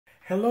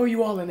Hello,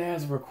 you all, and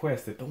as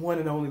requested, the one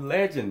and only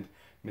legend,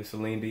 Miss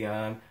CELINE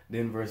Dion,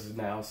 then versus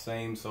now,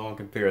 same song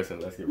comparison.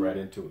 Let's get right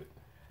into it.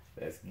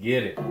 Let's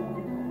get it.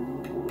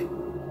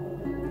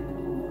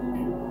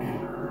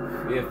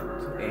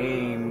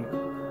 15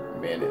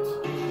 minutes.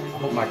 I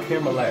hope my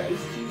camera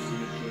lasts.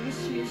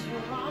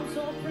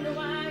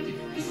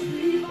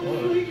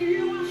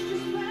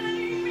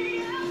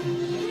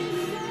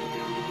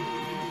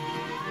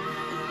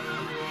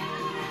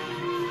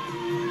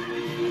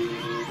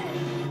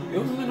 It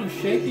was a little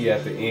shaky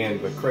at the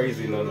end, but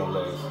crazy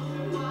nonetheless.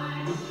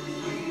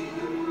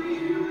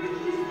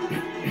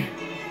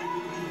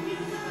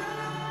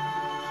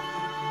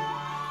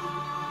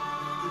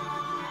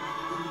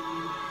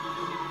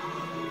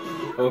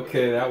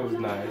 Okay, that was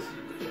nice.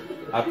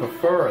 I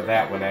prefer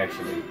that one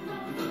actually.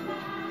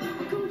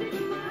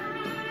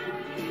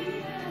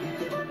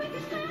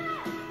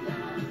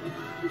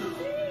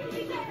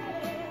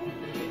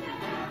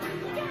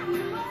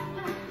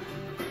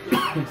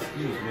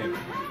 Excuse me.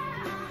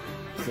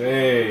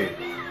 Say,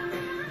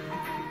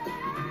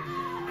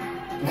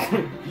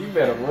 you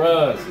better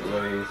run,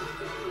 Celine.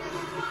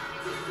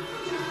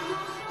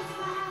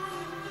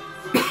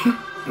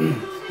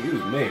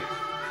 Excuse me.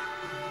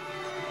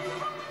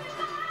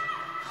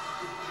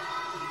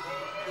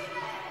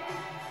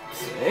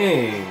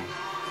 Dang.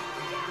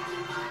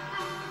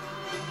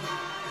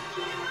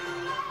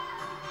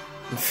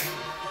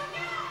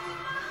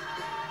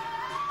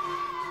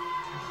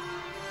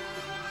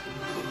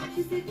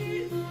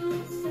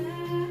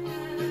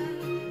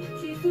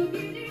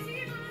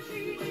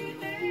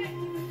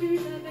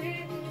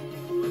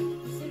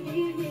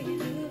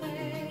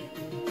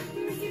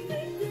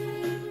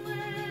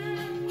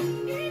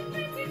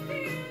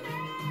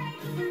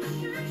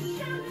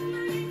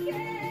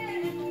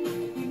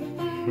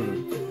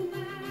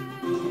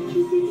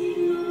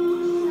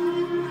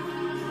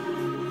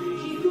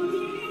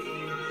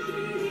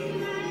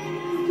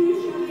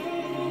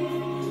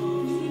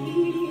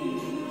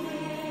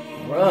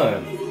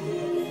 Run.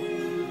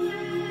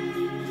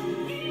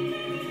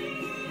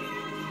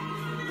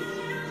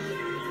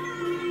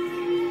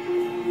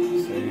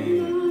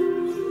 Same.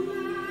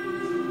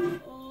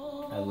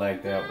 I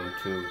like that one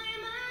too.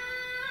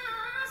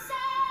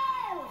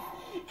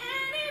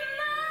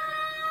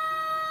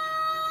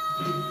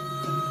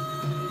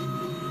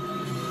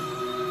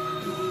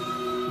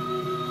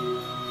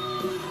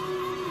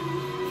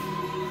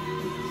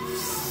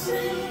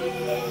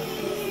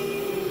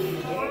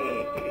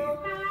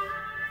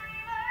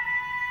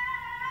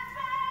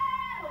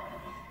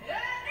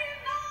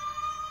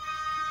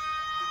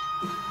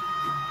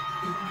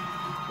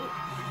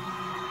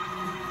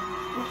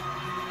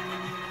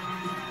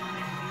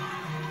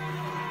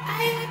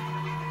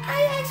 I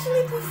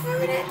actually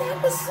prefer that.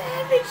 That was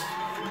savage.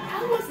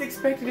 I wasn't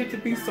expecting it to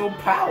be so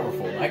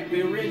powerful like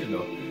the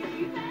original.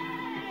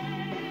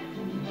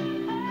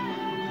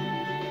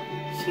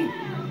 She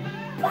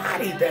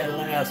bodied that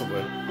last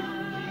one.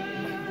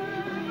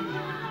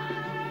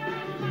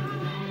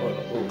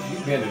 Oh,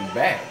 she's bending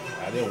back.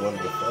 I didn't want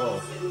her to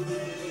fall.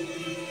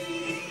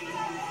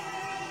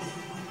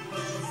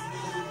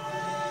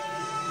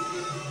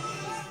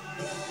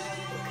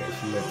 Okay,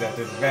 she left out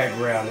the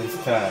background this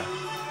time.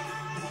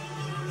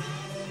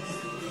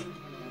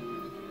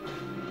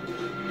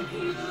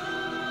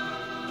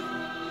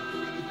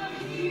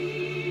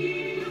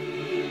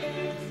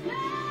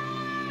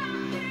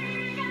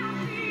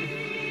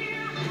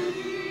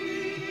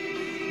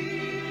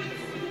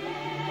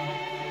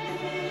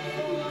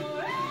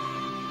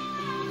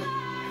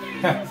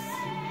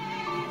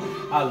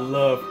 I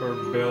love her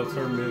belts.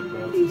 Her mid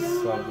belts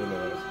is something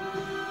else.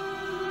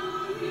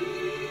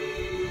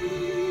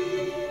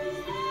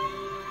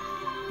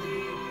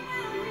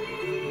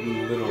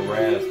 Little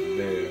rasp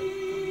there.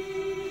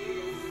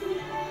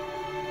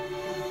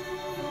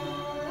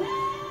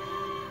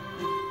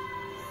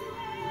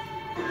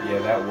 Yeah,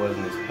 that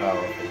wasn't as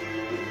powerful.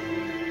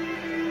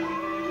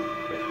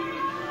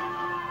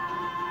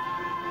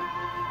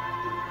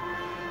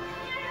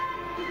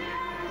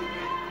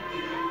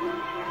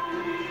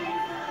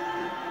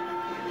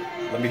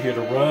 Let me hear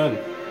the run.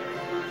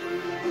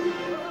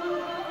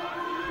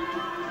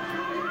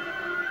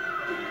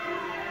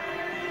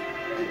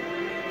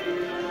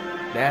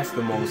 That's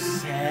the most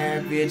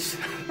savage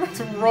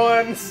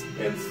runs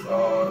in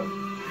song.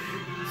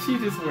 She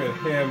just went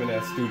ham in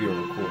that studio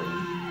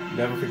recording.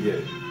 Never forget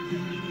it.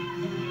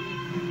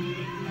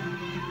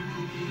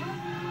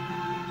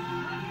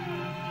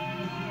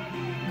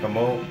 Come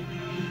on.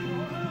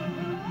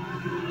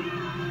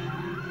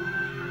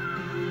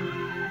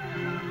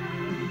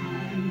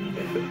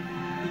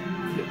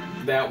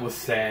 That was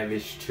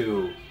savage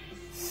too.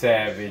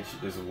 Savage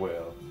as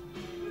well.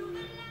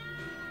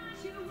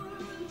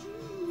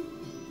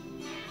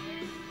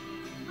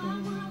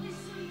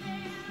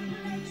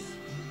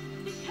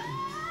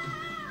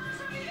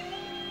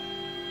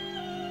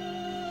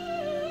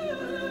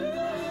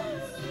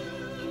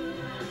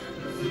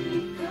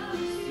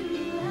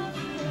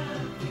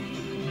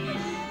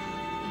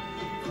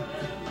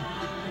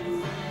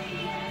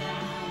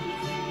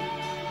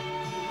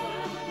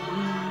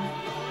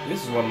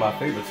 This is one of my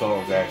favorite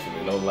songs,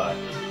 actually, no lie.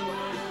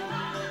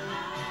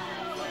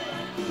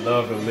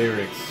 Love the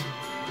lyrics.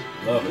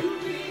 Love it.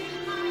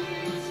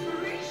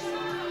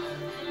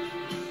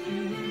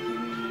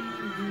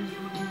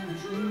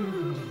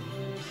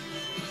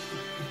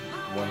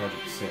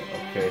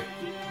 Okay.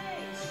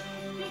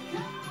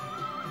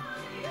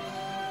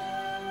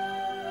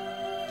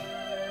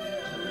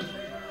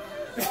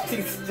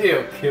 He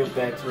still killed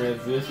that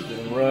transition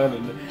and run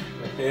and the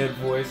head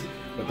voice,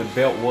 but the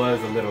belt was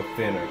a little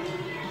thinner.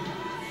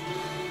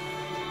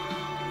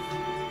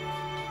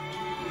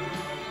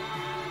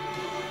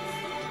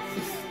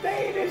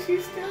 Sustained it,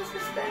 she still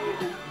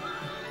sustained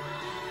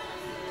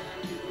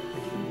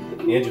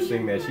it.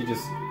 Interesting that she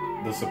just,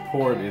 the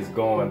support is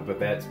gone, but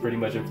that's pretty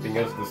much everything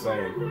else the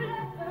same.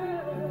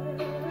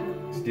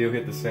 Still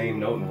hit the same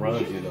note and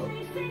runs, you know.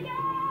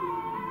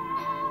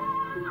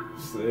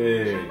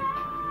 Sick.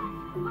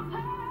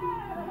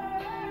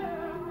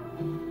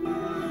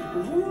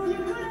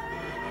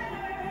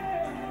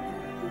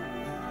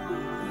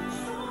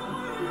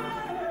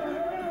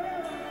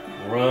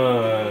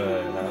 Run.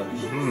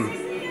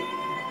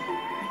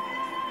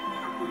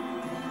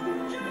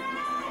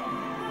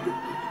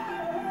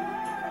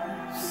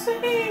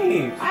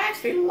 Same. I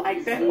actually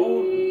like that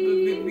old,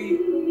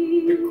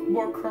 the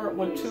more current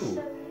one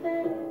too.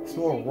 It's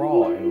more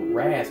raw and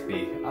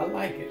raspy. I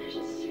like it.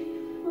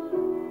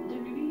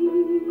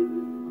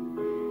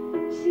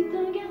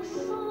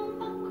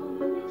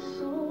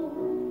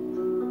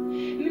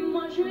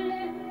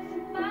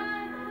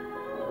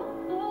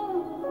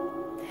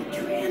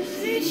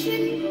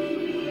 Transition.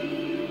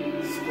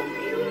 So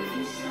beautiful.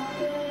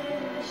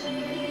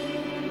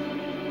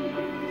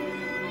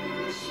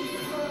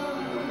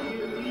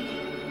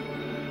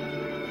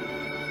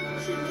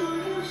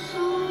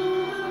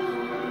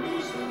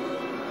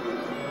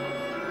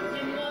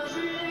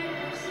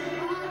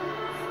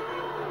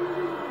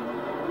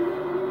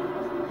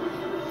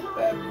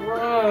 That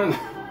run.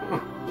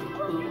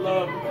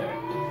 Love that.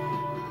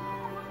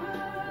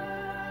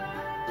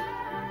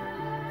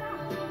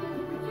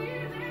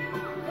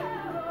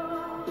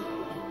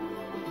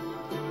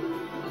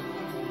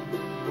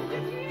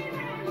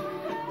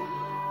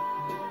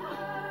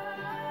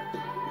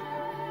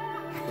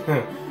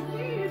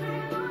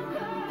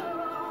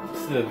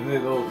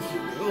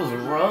 those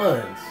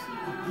runs.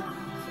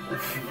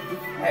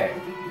 Hey.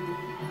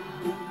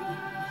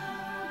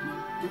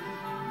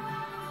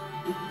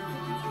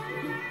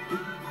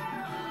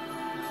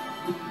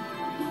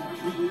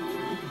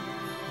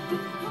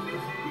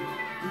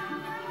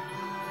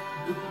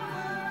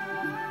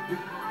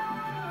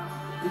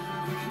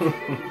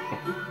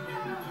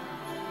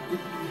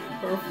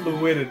 Her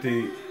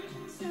fluidity.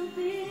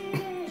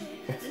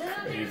 It's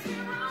crazy.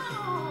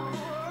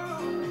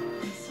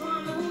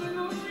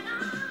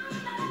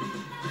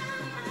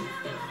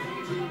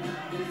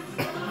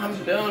 I'm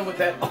done with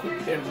that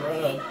open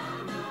run.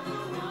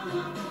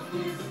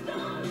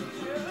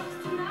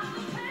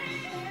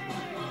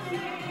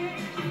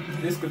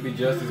 This could be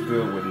just as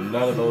good with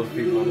none of those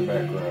people in the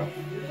background.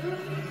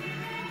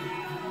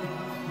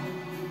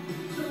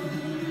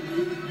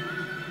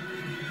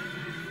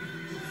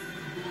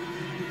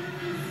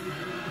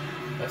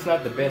 That's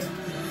not the best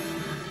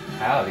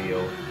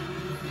audio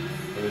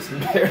for this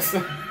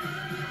comparison.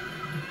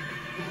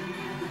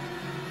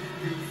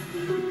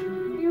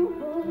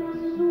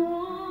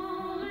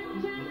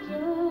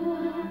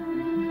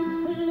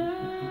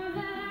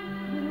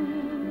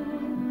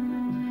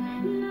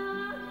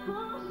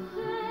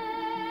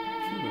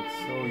 She looks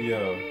so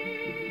young.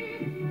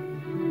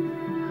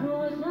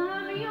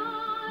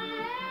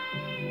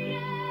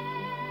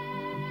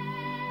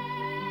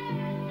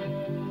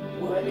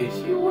 What is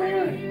she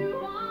wearing?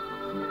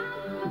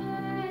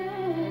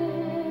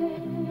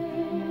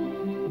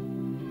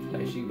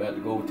 She about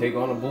to go take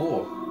on a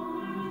bull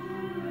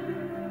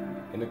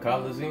in the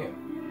Coliseum.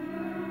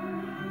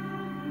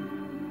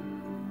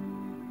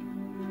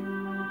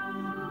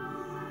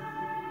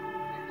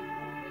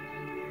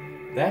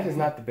 That is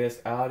not the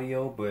best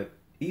audio, but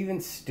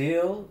even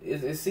still,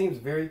 it seems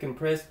very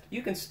compressed.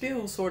 You can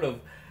still sort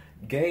of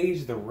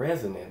gauge the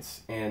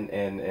resonance,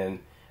 and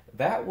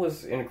that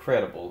was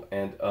incredible.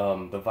 And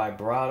the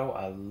vibrato,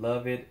 I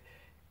love it.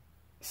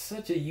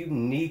 Such a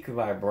unique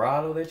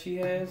vibrato that she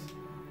has.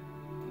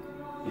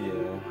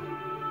 Yeah.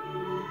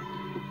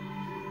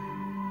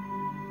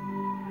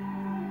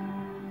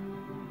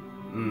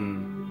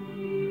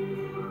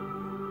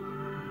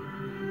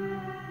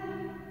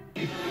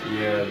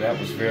 Yeah, that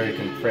was very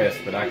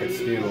compressed, but I could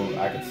still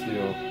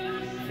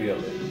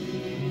feel it.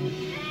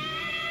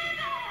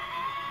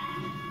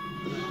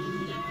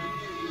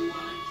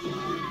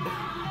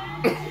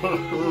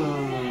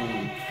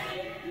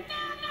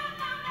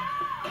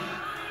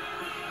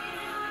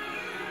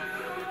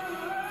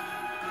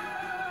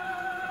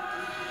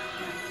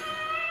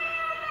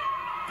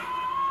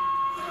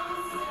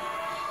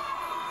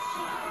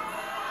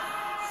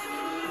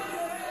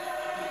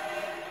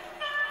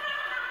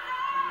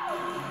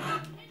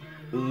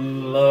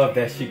 Love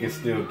that she can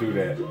still do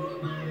that.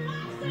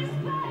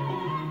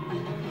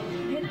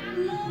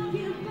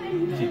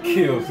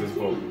 kills his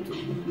vocal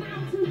too.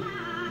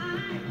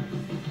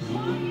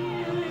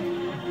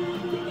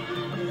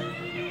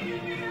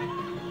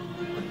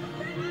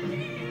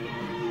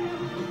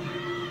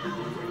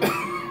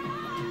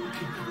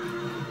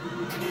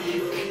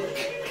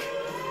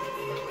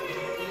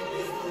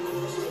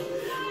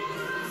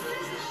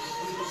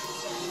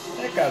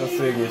 That kind of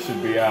singing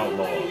should be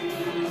outlawed.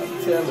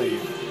 I'm telling you.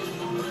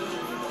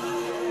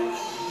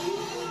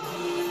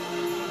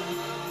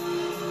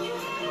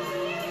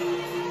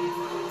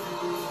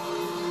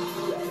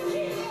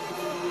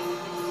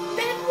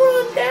 That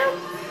run down.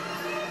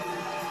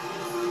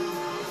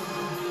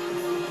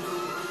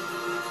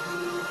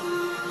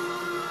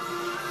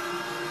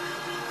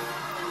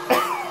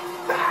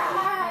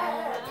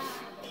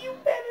 You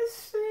better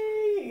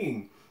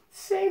sing.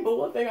 Sing, but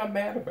one thing I'm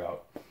mad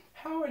about.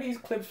 How are these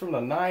clips from the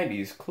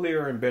 90s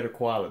clearer and better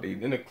quality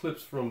than the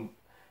clips from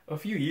a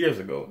few years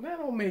ago? That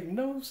don't make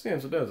no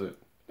sense, does it?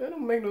 That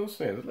don't make no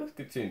sense. Let's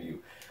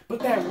continue.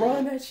 But that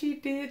run that she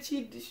did,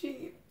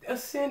 she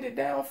ascended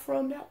down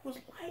from, that was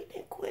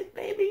lightning quick,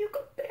 baby. You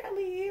could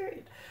barely hear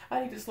it.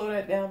 I need to slow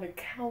that down and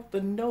count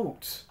the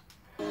notes.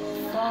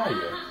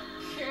 Fire.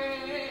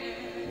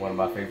 One of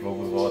my favorite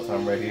vocals of all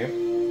time right here.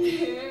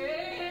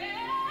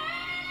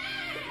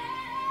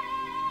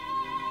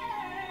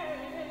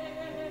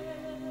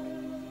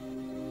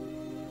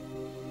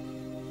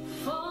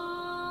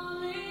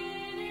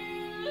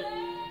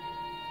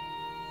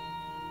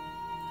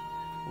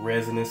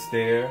 Resonance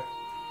there,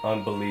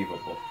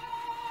 unbelievable.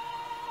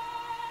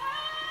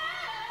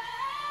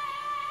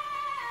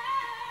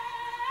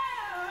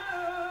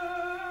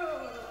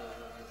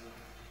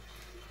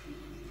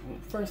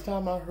 First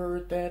time I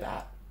heard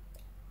that,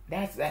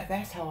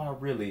 that's how I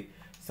really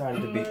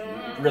started to be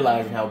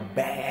realizing how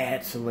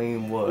bad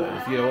Celine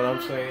was. You know what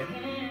I'm saying?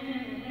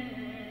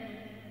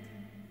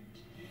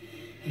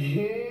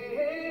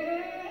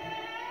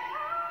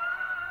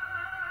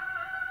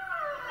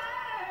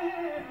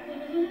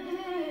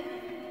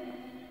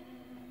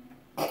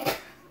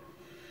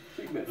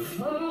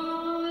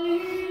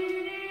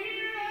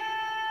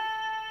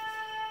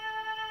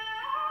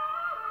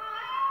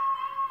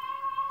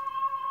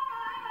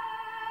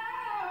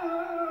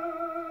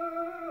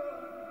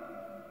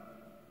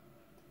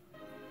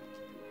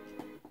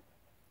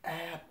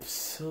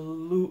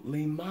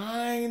 Absolutely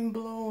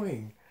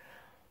mind-blowing.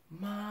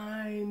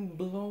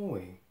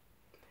 Mind-blowing.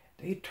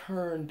 They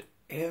turned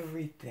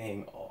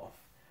everything off.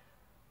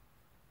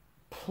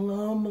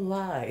 Plum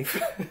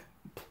live.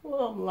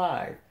 Plum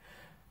live.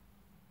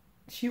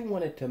 She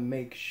wanted to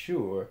make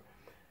sure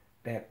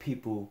that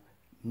people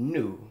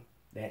knew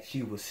that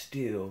she was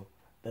still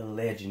the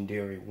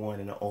legendary one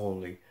and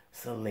only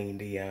Celine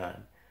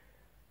Dion.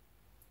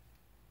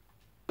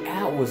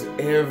 That was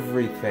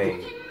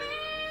everything.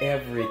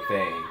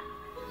 Everything.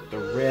 The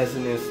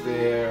resonance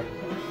there.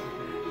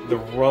 The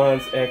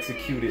runs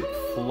executed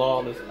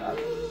flawless.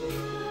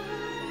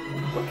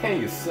 What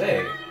can you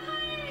say?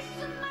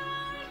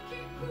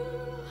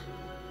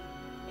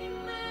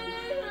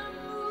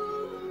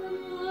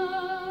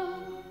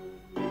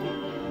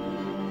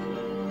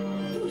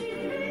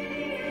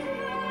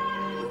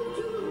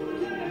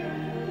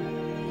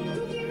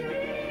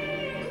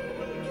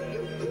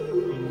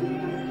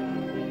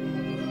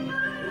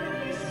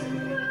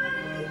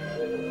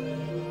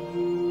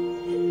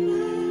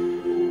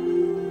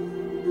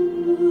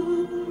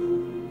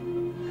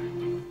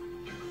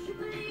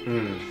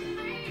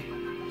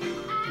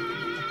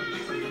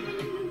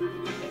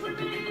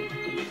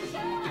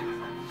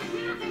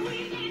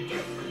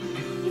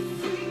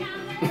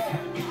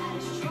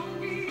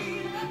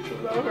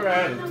 Her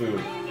attitude.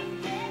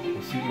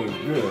 And she looks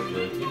good,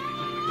 Reggie.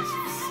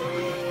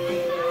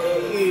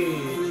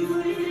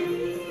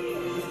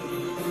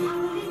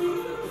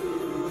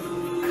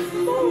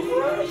 Come on,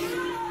 Rush.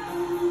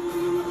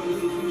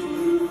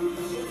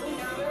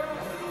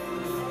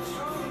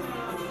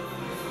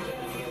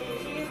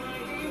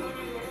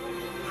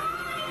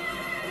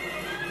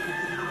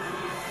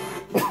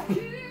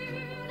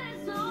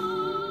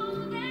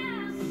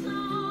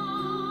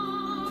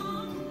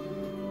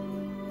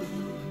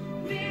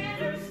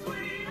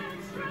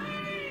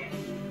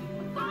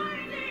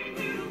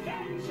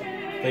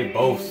 They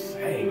both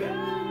sang it.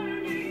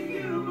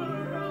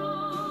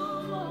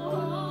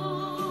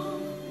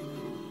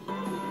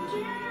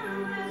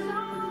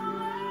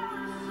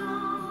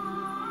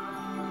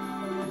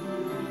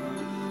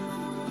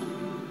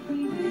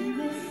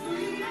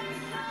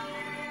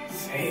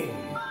 Sing.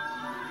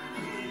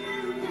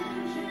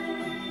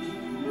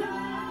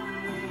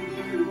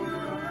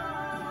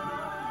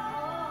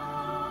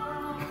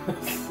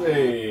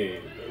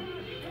 Sing.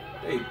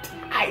 They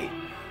tight.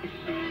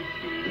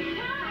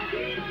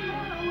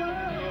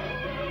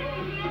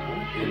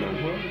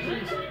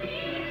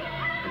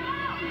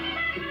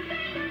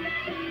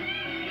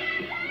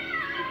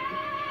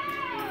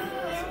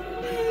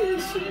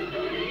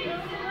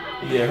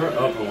 Yeah, her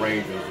upper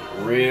range was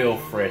real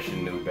fresh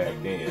and new back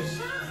then.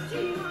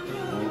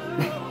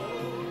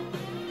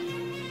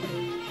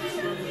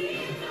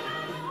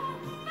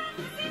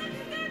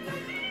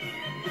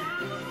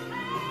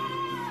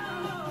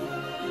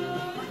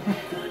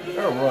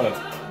 runs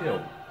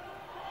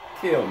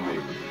kill me.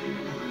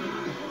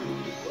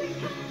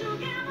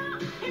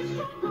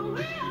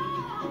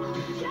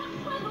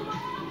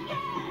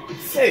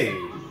 Say.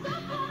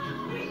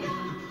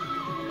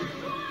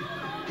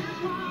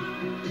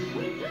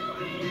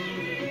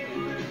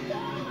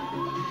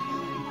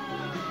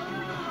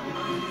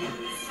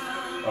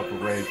 Upper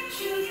range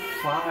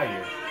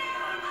fire.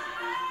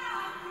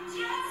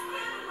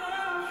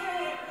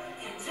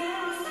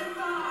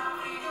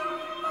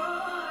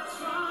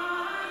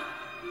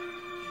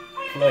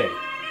 Play.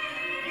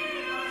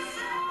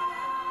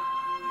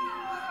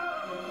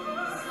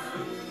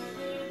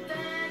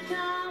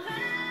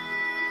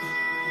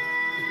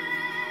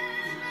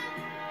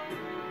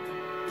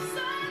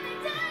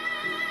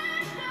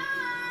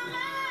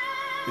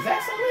 Is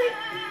that something?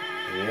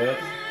 Yep.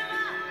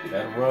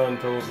 That run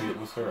told me it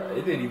was her.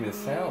 It didn't even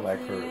sound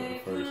like her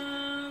at first.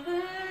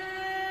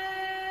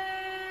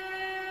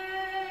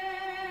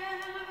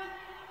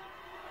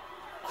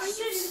 Are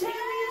you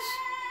serious?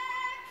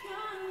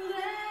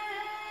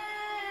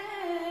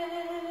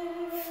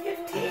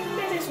 15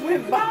 minutes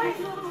went by.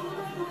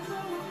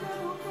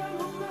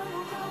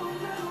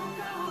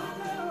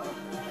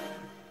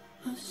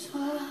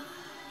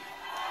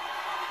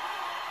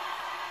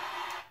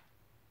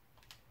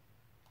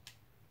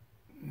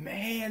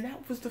 Man,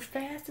 that was the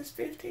fastest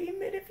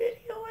 15-minute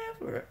video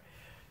ever.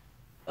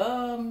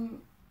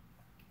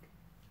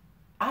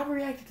 I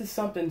reacted to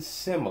something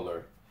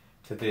similar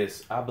to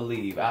this, I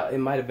believe. It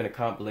might have been a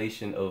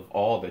compilation of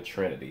all the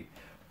Trinity,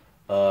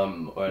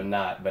 or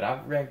not, but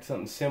I reacted to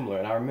something similar,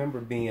 and I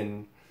remember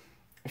being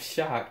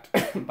shocked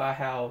by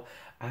how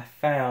I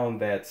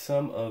found that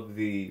some of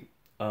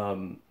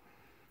her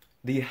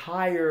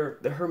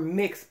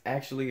mix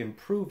actually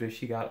improved as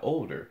she got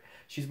older.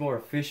 She's more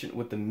efficient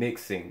with the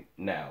mixing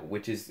now,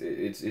 which is,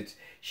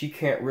 she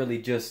can't really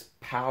just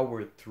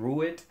power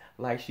through it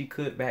like she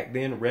could back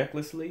then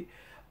recklessly.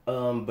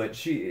 But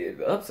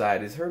the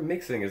upside is her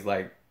mixing is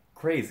like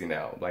crazy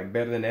now, like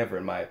better than ever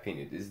in my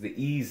opinion. It's the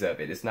ease of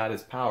it. It's not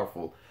as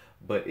powerful,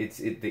 but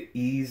the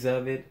ease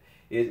of it,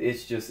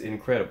 it's just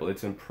incredible.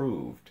 It's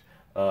improved,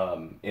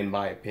 in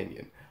my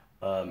opinion.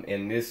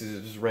 And this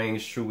is just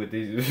rings true with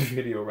this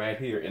video right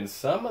here. And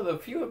some of the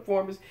few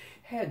performers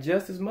had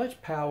just as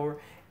much power,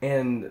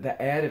 and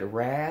the added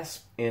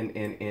rasp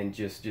and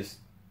just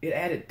it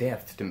added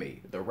depth to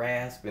me. The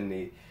rasp and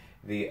it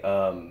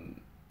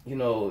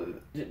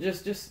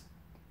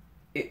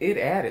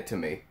added to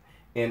me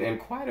in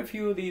quite a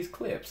few of these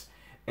clips.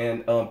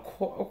 And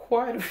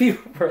quite a few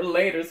of her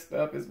later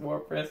stuff is more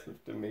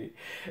impressive to me.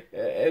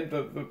 And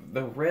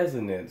the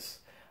resonance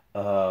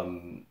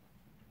for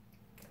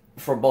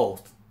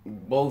both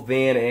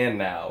then and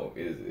now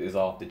is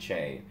off the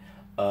chain.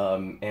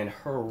 And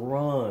her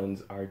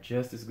runs are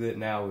just as good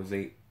now as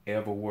they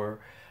ever were.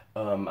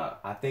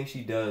 I think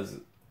she does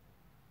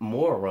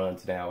more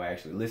runs now,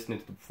 actually. Listening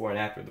to the before and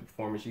after the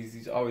performance,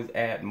 she's always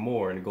adding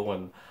more and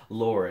going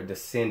lower,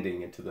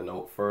 descending into the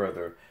note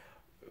further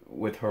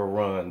with her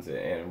runs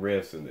and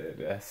riffs, and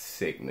that's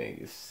sickening.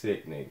 It's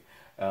sickening.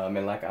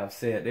 And like I've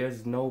said,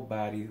 there's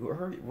nobody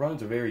her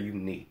runs are very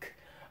unique.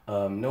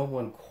 No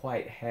one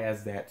quite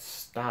has that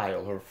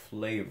style or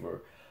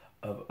flavor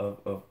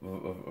of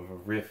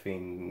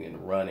riffing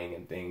and running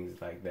and things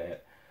like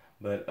that.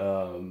 But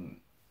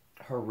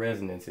her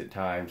resonance at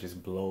times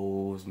just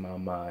blows my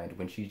mind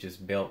when she's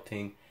just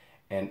belting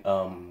and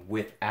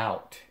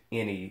without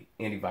any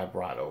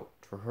vibrato.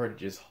 For her to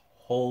just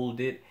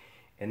hold it,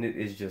 and it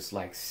is just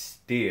like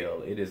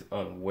still, it is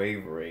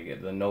unwavering,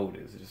 and the note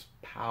is just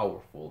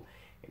powerful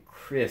and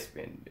crisp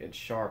and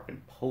sharp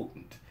and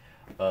potent.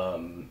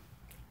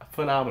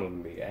 Phenomenal to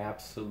me,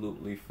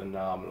 absolutely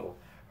phenomenal.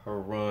 Her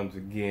runs,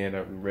 again,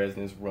 her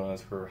resonance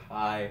runs, her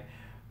high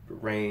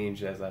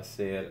range, as I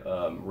said,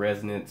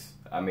 resonance,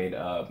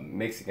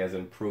 mixing has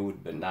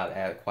improved, but not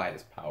quite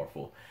as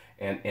powerful.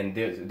 And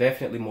there's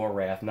definitely more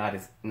wrath,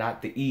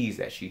 not the ease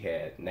that she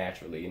had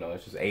naturally,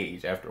 it's just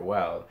age after a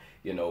while,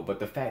 but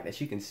the fact that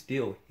she can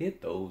still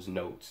hit those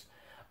notes,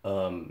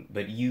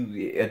 but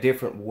a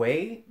different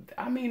way,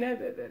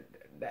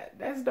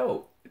 that's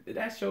dope.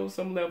 That shows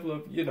some level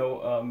of,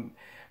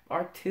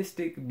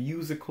 artistic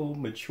musical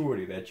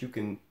maturity, that you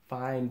can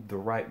find the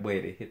right way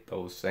to hit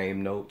those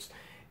same notes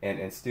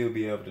and still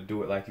be able to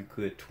do it like you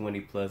could 20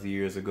 plus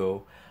years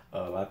ago.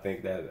 I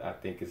think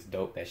it's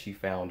dope that she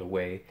found a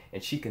way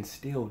and she can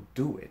still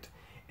do it.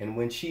 And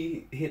when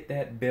she hit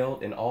that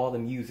belt and all the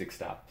music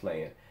stopped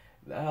playing,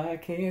 I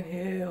can't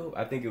help,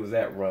 I think it was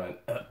that run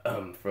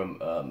from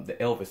the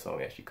Elvis song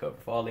that she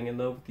covered, Falling in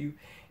Love with You,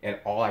 and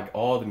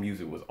all the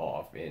music was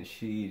off, and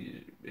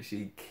she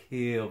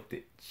killed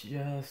it.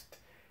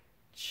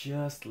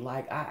 Just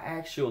like, I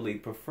actually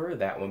prefer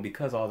that one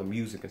because all the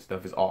music and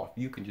stuff is off.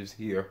 You can just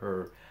hear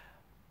her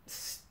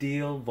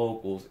still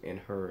vocals and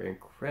her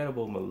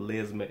incredible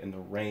melisma and the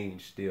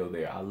range still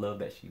there. I love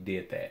that she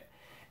did that.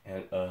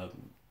 And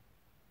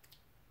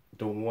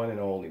the one and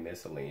only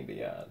Miss CELINE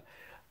Dion.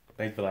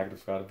 Thank you for liking,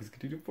 subscribing. Please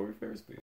continue to support your favorite.